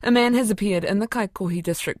A man has appeared in the Kaikohe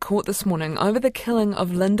District Court this morning over the killing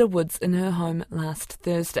of Linda Woods in her home last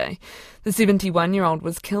Thursday. The 71-year-old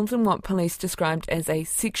was killed in what police described as a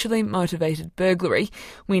sexually motivated burglary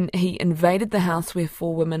when he invaded the house where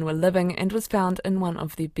 4 women were living and was found in one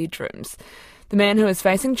of their bedrooms. The man, who is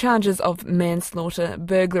facing charges of manslaughter,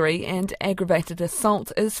 burglary and aggravated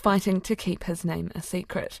assault, is fighting to keep his name a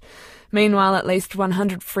secret. Meanwhile, at least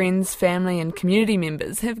 100 friends, family and community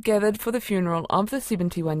members have gathered for the funeral of the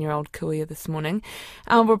 71-year-old kuia this morning.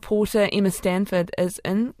 Our reporter Emma Stanford is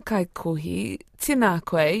in Kaikohe. Tēnā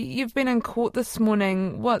koe, you've been in court this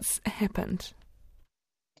morning. What's happened?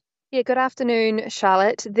 Yeah, good afternoon,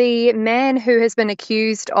 Charlotte. The man who has been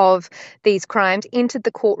accused of these crimes entered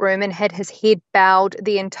the courtroom and had his head bowed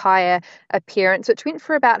the entire appearance, which went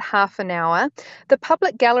for about half an hour. The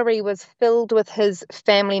public gallery was filled with his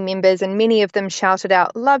family members, and many of them shouted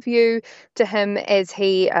out "Love you" to him as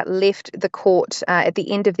he left the court at the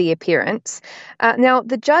end of the appearance. Now,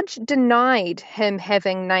 the judge denied him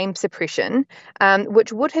having name suppression,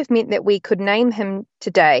 which would have meant that we could name him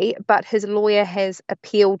today, but his lawyer has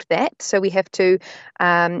appealed that. So we have to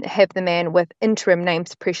have the man with interim name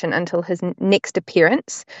suppression until his next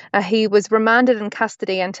appearance. He was remanded in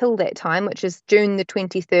custody until that time, which is June the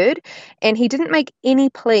 23rd, and he didn't make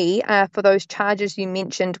any plea for those charges you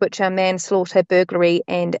mentioned, which are manslaughter, burglary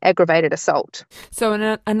and aggravated assault.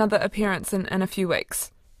 So another appearance in a few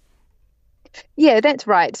weeks? Yeah, that's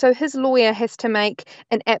right. So his lawyer has to make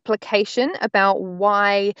an application about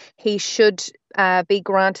why he should be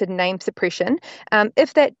granted name suppression.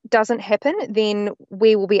 If that doesn't happen, then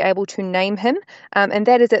we will be able to name him, and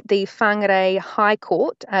that is at the Whangarei High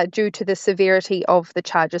Court due to the severity of the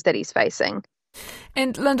charges that he's facing.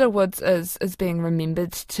 And Linda Woods is being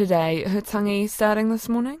remembered today. Her tangi starting this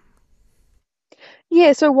morning?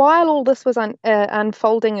 Yeah, so while all this was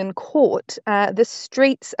unfolding in court, the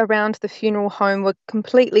streets around the funeral home were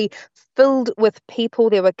completely filled with people.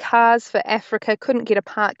 There were cars for Africa, couldn't get a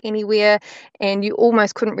park anywhere, and you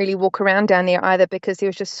almost couldn't really walk around down there either because there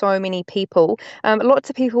was just so many people. Lots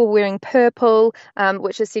of people were wearing purple,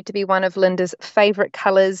 which is said to be one of Linda's favourite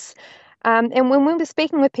colours. And when we were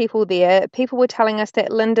speaking with people there, people were telling us that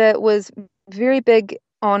Linda was very big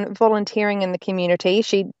on volunteering in the community.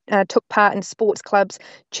 She took part in sports clubs,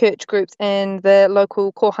 church groups, and the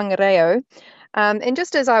local kohanga. And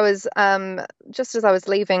just as I was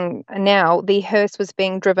leaving now, the hearse was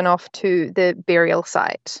being driven off to the burial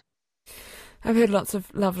site. I've heard lots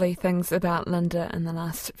of lovely things about Linda in the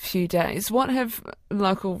last few days. What have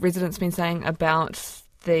local residents been saying about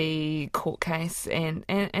the court case and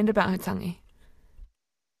about her tangi?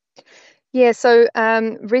 Yeah, so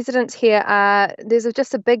residents here there's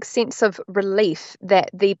just a big sense of relief that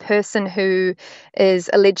the person who is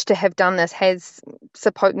alleged to have done this has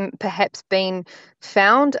perhaps been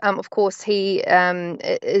found. Of course, he's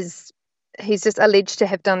just alleged to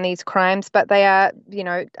have done these crimes, but they are,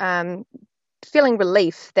 feeling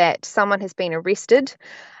relief that someone has been arrested.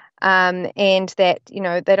 And that,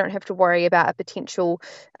 they don't have to worry about a potential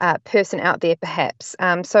person out there, perhaps.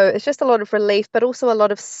 So it's just a lot of relief, but also a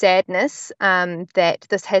lot of sadness that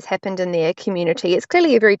this has happened in their community. It's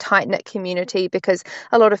clearly a very tight-knit community because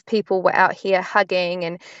a lot of people were out here hugging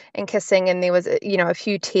and kissing, and there was, a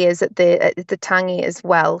few tears at the tangi as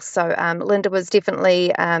well. So Linda was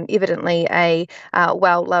definitely, evidently a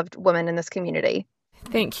well-loved woman in this community.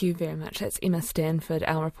 Thank you very much. That's Emma Stanford,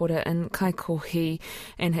 our reporter in Kaikohe,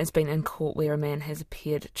 and has been in court where a man has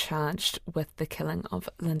appeared charged with the killing of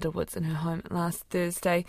Linda Woods in her home last Thursday.